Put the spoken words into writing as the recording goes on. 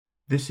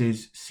This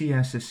is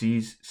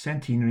CSSE's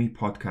Centenary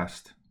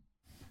Podcast.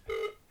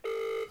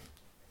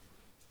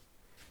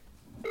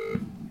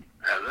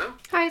 Hello?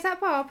 Hi, is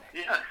that Bob?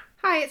 Yeah.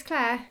 Hi, it's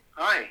Claire.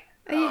 Hi.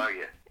 How are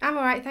you? I'm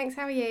alright, thanks.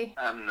 How are you?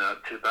 I'm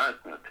not too bad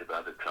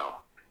at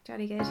all.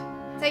 Jolly good.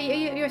 So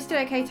you're still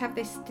okay to have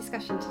this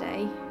discussion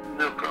today?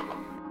 No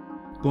problem.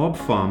 Bob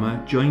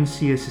Farmer joined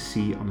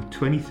CSSE on the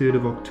 23rd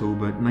of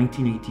October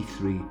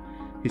 1983,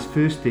 his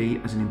first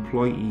day as an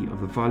employee of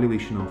the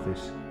Valuation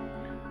Office.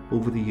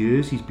 Over the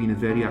years, he's been a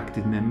very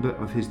active member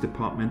of his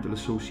departmental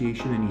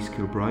association in East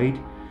Kilbride,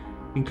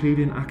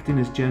 including acting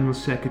as General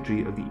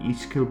Secretary of the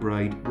East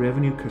Kilbride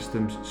Revenue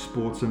Customs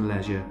Sports and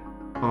Leisure,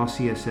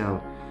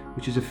 RCSL,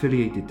 which is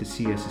affiliated to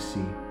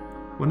CSSE.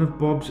 One of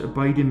Bob's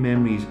abiding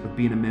memories of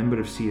being a member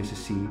of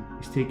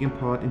CSSE is taking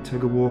part in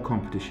tug-of-war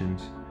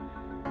competitions.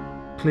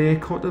 Claire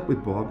caught up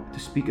with Bob to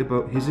speak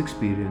about his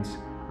experience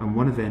and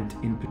one event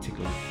in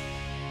particular.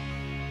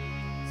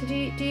 So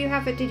did you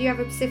have a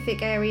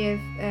specific area of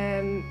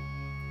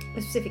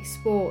a specific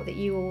sport that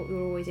you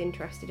were always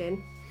interested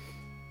in?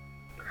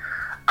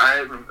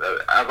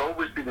 I've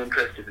always been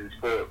interested in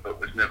sport,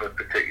 but was never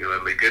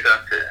particularly good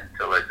at it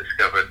until I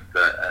discovered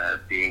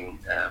that being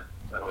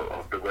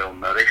of the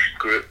well-nourished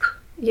group,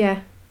 Yeah.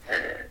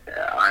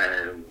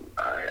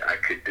 I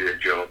could do a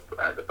job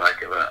at the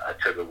back of a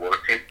tug-of-war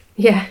team.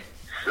 Yeah.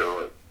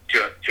 So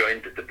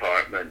joined the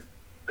department,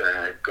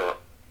 got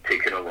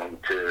taken along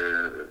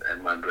to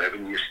Inland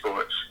Revenue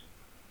Sports.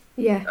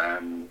 Yeah.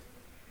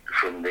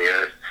 From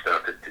there,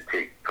 started to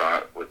take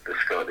part with the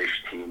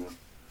Scottish team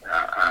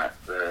at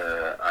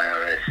the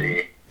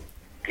IRSA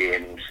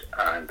Games,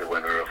 and the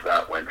winner of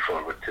that went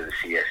forward to the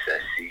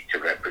CSSC to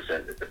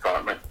represent the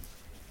department.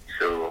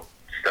 So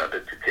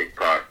started to take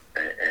part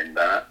in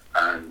that,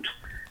 and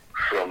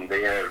from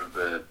there,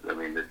 the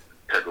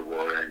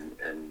tug-of-war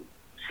in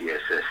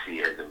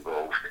CSSC has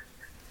involved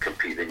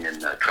competing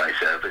in a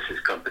tri-services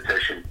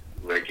competition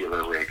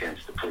regularly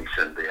against the police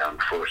and the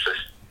armed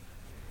forces.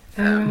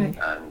 Right.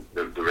 And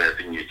the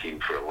revenue team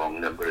for a long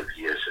number of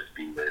years has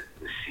been the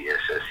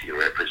CSSE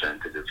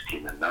representative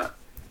team in that.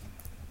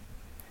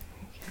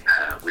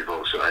 We've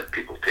also had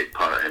people take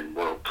part in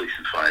World Police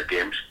and Fire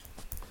Games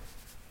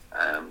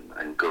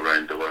and go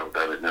around the world.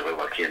 I was never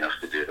lucky enough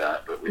to do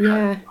that, but we've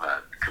had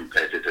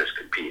competitors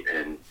compete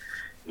in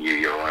New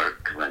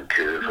York,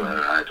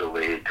 Vancouver,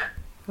 Adelaide.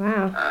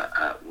 Wow.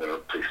 At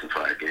World Police and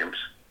Fire Games.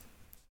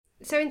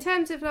 So in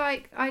terms of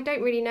I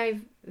don't really know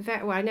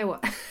I know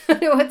what I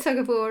know what tug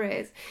of war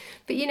is,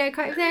 but I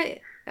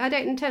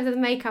don't in terms of the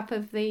makeup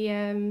of the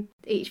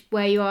each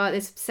where you are.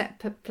 There's a set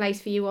place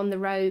for you on the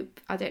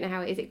rope. I don't know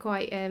how is it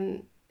quite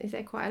is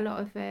there quite a lot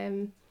of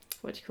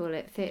what do you call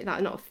it?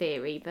 Not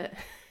theory, but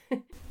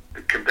the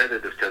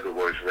competitive tug of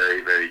war is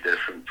very, very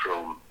different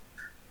from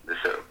the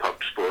sort of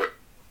pub sport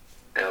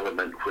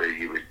element where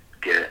you would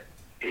get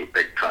 8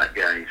 big fat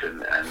guys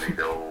and they'd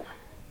all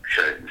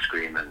shout and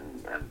scream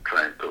and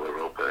try and pull a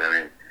rope.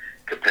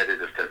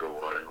 Competitive tug of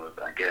war, and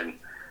again,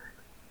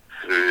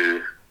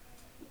 through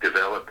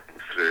developing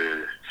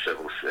through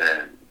civil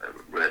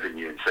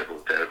revenue and civil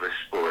service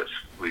sports,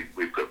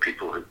 we've got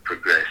people who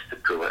progressed to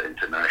pull at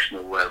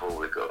international level.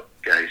 We've got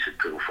guys who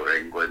pull for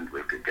England,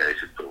 we've got guys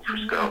who pull for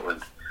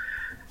Scotland,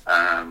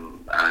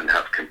 and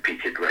have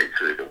competed right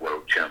through the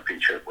World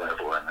Championship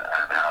level and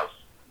have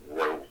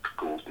world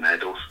gold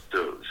medals.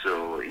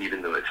 So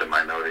even though it's a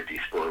minority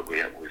sport,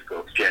 we've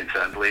got gents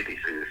and ladies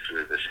who,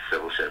 through the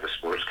Civil Service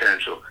Sports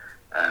Council,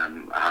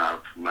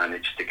 have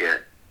managed to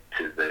get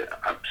to the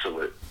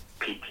absolute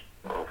peak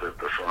of the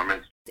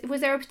performance.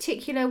 Was there a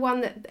particular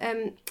one that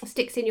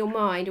sticks in your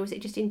mind, or was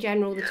it just in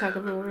general the tug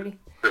of war really?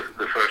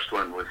 The first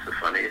one was the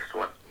funniest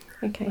one.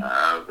 Okay.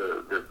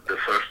 The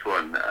first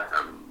one,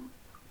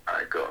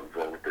 I got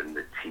involved in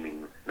the team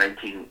in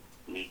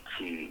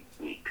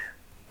 1988.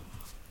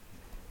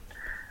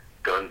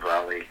 Don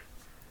Valley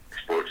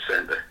Sports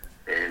Centre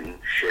in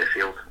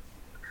Sheffield,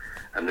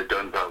 and the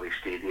Don Valley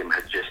Stadium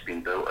had just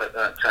been built at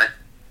that time.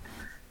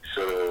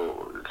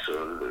 So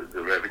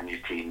the revenue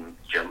team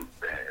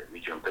we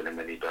jump in a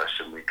minibus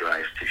and we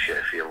drive to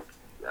Sheffield.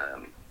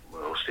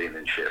 We're all staying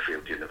in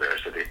Sheffield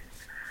University,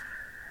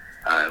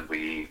 and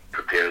we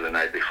prepare the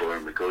night before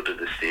and we go to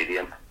the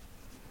stadium,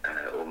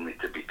 only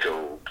to be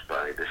told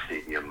by the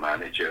stadium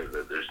manager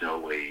that there's no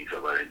way he's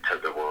allowing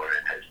tug of war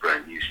in his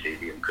brand new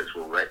stadium because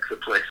we'll wreck the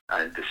place.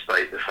 And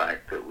despite the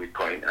fact that we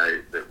point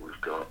out that we've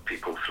got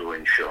people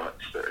throwing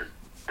shots that are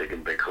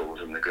digging big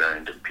holes in the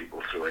ground and people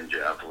throwing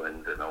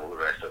javelins and all the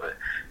rest of it,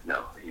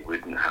 no, he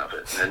wouldn't have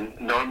it. And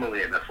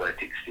normally in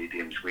athletic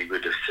stadiums we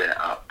would have set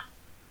up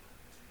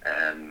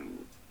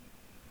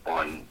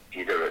on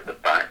either at the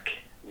back,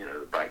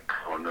 the back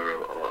corner,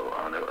 or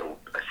on a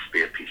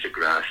spare piece of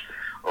grass,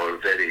 or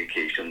very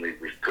occasionally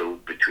we've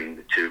pulled between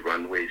the two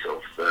runways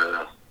of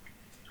the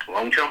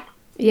long jump.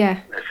 Yeah.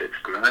 If it's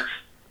grass.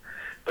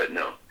 But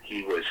no,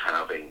 he was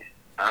having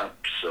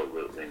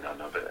absolutely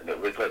none of it. And it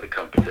looked like the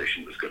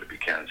competition was going to be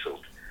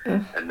cancelled.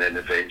 And then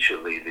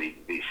eventually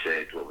they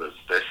said, well, there's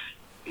this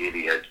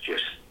area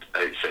just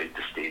outside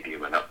the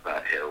stadium and up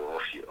that hill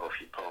off you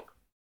pop.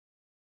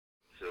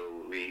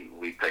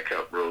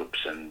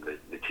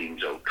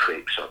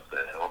 slopes up the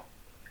hill,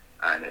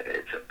 and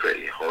it's a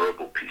pretty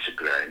horrible piece of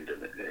ground,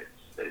 and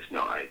it's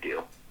not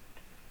ideal.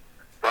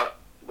 But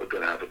we're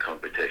going to have a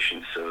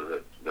competition so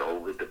that all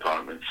the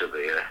departments are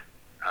there,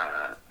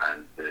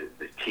 and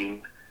the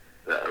team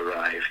that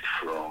arrived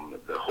from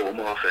the Home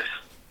Office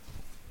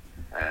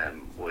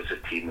was a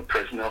team of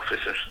prison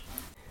officers,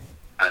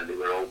 and they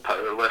were all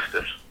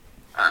powerlifters.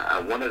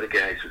 And one of the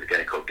guys was a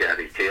guy called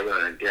Gary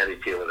Taylor, and Gary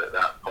Taylor at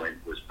that point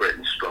was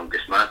Britain's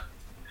strongest man.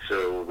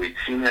 So we'd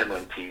seen him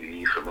on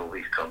TV from all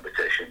these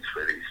competitions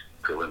where he's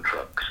pulling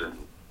trucks and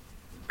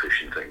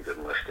pushing things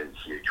and lifting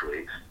huge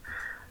weights.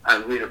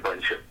 And we're a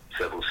bunch of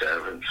civil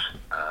servants,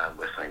 and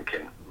we're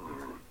thinking,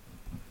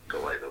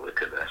 don't like the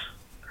look of this.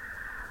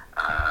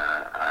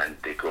 And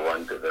they go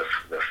on to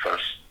their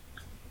first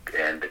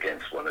end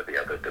against one of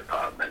the other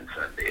departments,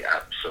 and they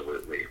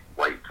absolutely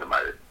wiped them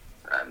out.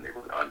 And they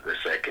went on to the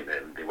second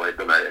end, they wiped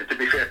them out. And to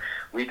be fair,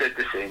 we did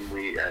the same.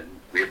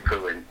 We're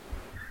pulling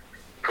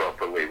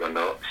properly. We're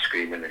not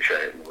screaming and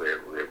shouting.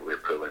 We're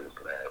pulling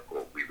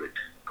what we would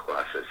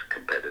class as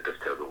competitive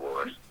tug of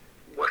war,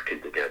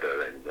 working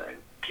together and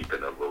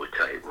keeping a low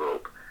tight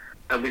rope.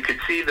 And we could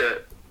see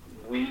that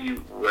we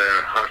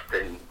were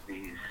hurting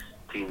these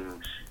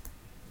teams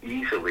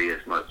easily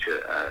as much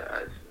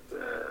as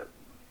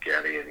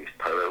Gary and his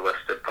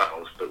powerlifter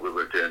pals, but we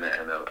were doing it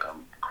in a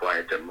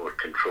quieter, more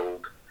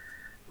controlled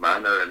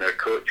manner. And our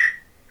coach,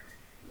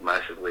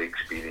 massively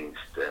experienced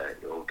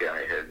old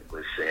guy,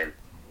 was saying,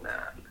 "Nah,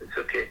 it's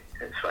okay,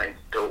 it's fine,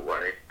 don't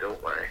worry."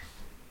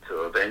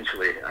 So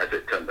eventually, as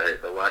it turned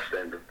out, the last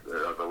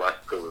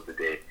pull of the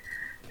day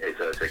is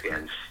us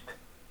against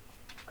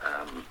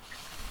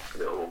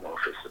the Home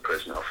Office, the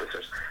prison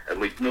officers. And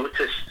we'd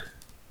noticed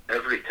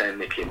every time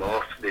they came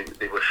off,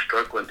 they were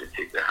struggling to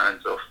take their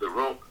hands off the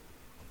rope.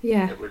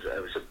 Yeah. It was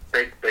a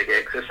big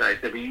exercise.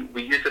 Now,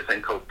 we use a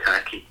thing called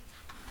tacky,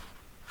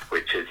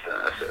 which is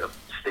a sort of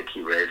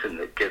sticky resin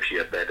that gives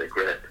you a better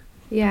grip.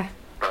 Yeah.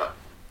 But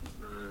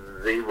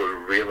they were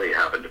really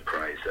having to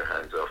prise their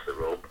hands off the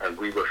rope, and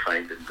we were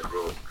finding the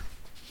rope,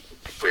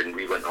 when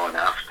we went on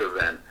after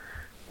them,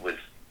 was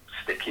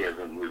stickier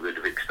than we would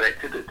have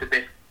expected it to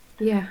be.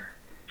 Yeah.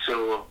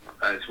 So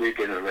as we're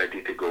getting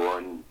ready to go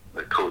on,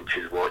 the coach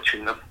is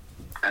watching them,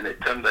 and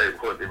it turned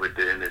out what they were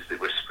doing is they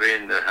were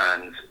spraying their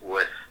hands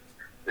with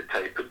the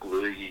type of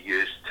glue you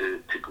use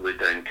to glue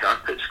down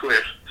carpet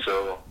squares.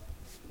 So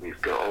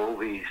we've got all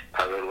these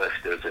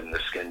powerlifters in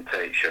their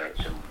skin-tight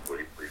shirts, and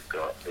we've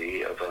got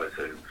 8 of us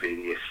of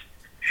various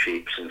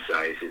shapes and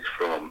sizes,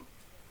 from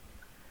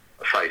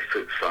a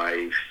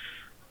 5'5",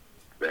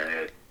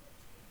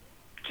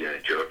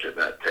 George at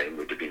that time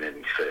would have been in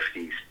his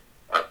 50s,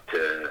 up to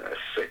a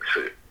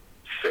 6'6"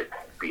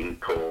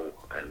 beanpole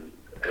and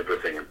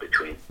everything in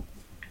between.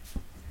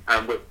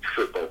 And with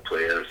football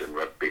players and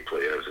rugby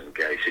players and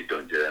guys who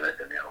don't do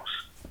anything else.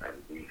 And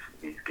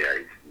these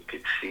guys, you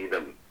could see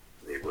them,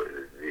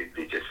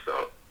 they just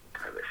thought,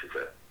 oh, this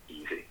is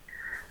easy.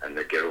 And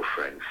the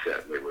girlfriends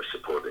certainly were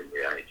supporting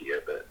the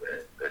idea that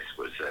this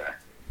was,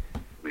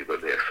 we were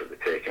there for the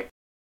taking.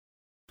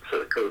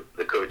 So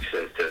the coach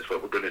says to us,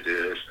 what we're going to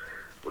do is,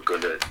 we're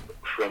going to,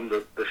 from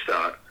the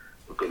start,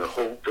 we're going to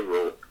hold the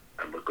rope,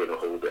 and we're going to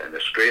hold it in a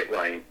straight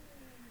line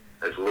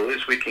as low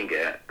as we can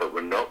get, but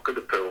we're not going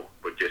to pull,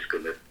 we're just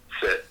going to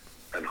sit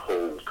and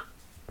hold.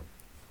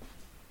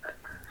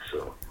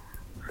 So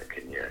I'm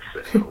thinking, yes,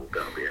 sit and hold,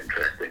 that'll be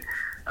interesting.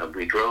 And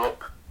we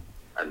drop,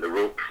 and the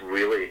rope's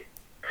really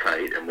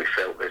tight, and we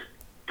felt this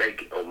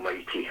big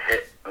almighty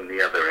hit on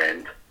the other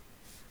end.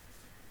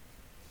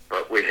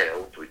 But we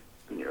held,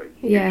 you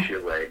use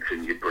your legs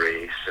and you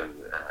brace, and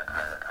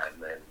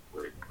then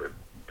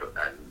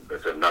and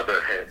there's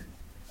another hit,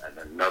 and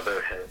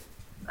another hit,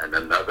 and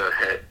another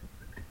hit,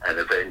 and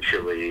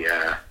eventually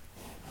our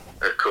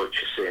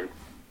coach is saying,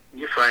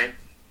 you're fine,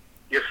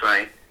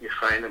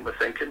 and we're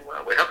thinking,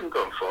 well, we haven't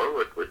gone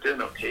forward, we're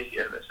doing okay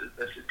here,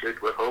 this is good,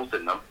 we're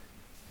holding them.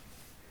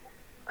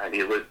 And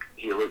he looks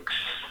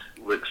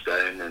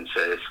down and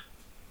says,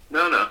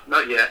 no,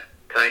 not yet,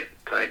 tight.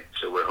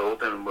 So we're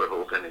holding,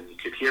 and you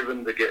could hear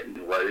them, they're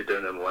getting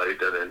louder and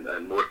louder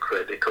and more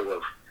critical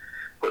of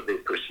what they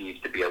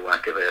perceive to be a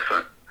lack of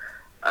effort.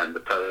 And the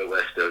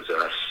powerlifters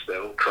are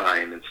still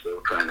trying, and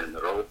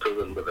they're all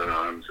pulling with their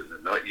arms, and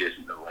they're not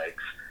using their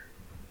legs.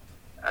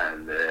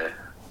 And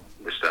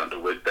we're starting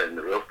to look down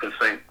the rope and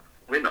think,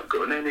 we're not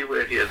going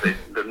anywhere here,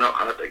 they're not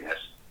hurting us.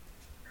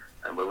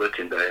 And we're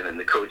looking down, and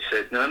the coach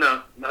said, no,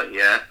 not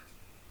yet.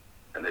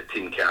 And the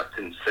team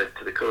captain said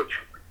to the coach,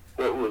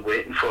 what are we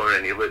waiting for?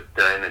 And he looked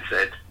down and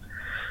said,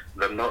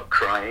 they're not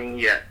crying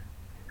yet.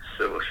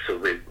 So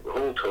they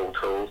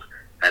hold,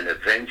 and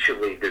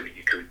eventually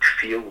you could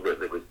feel that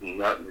there was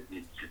not,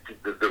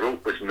 the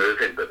rope was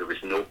moving, but there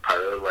was no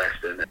power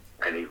left in it.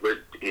 And he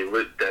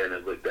looked down,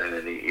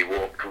 and he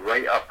walked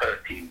right up our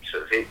team. So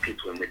there's 8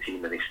 people in the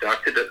team, and he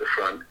started at the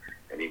front,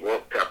 and he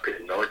walked up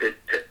and nodded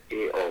to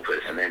 8 of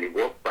us, and then he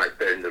walked back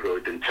down the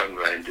road and turned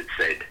around and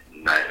said,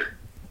 now.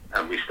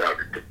 And we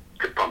started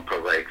to pump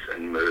our legs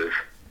and move,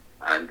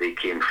 and they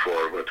came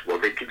forward. Well,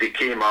 they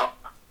came up,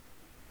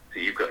 So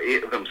you've got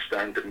 8 of them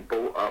standing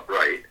bolt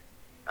upright,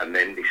 and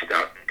then they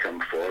start to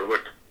come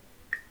forward.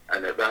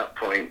 And at that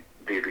point,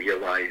 they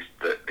realised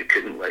that they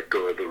couldn't let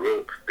go of the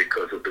rope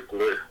because of the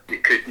glue. They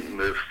couldn't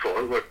move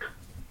forward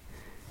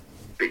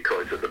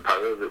because of the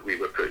power that we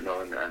were putting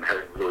on and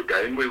how low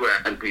down we were.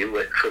 And we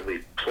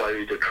literally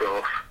ploughed a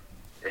trough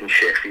in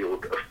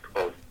Sheffield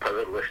of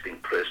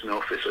powerlifting prison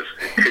officers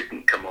who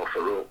couldn't come off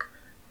a rope.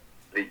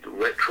 They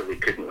literally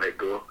couldn't let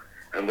go.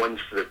 And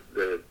once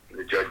the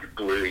judge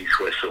blew his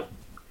whistle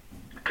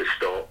to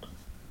stop,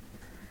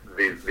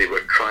 they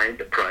were trying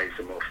to prise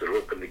them off the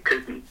rope, and they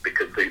couldn't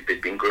because they'd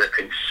been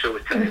gripping so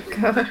tightly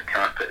with this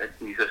carpet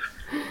adhesive,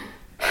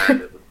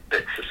 and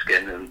bits of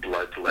skin and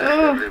blood left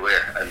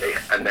everywhere,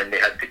 and then they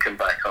had to come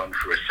back on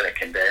for a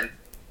second end.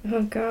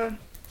 Oh God!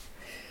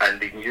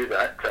 And they knew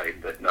that time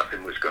that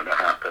nothing was going to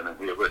happen, and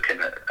we were looking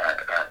at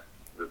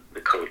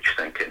the coach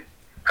thinking,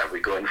 "Are we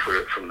going for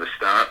it from the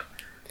start?"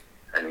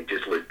 And he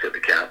just looked at the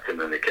captain,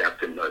 and the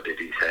captain nodded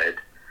his head,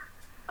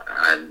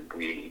 and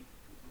we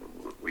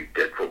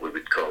did what we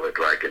would call a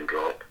drag and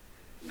drop.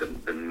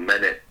 The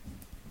minute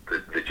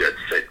the judge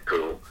said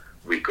pull,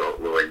 we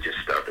got low and just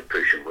started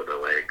pushing with our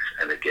legs,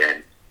 and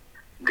again,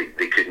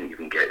 they couldn't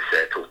even get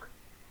settled.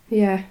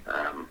 Yeah.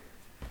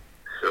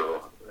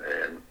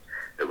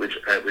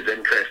 It was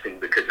interesting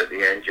because at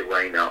the end you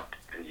line up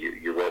and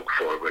you walk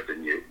forward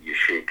and you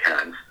shake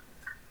hands,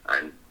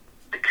 and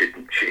they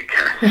couldn't shake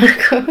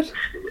hands.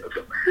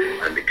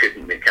 And they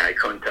couldn't make eye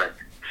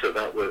contact. So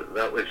that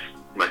was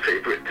my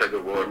favourite tug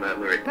of war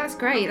memory. That's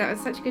great. That was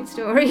such a good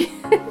story.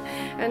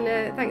 And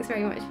thanks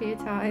very much for your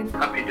time.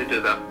 Happy to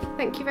do that.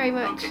 Thank you very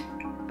much.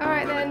 Okay. All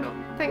right then.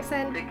 Thanks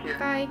then. Take care.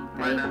 Bye.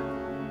 Bye now.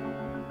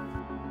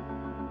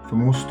 For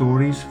more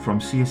stories from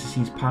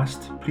CSSC's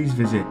past, please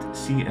visit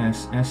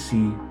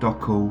cssc.co.uk.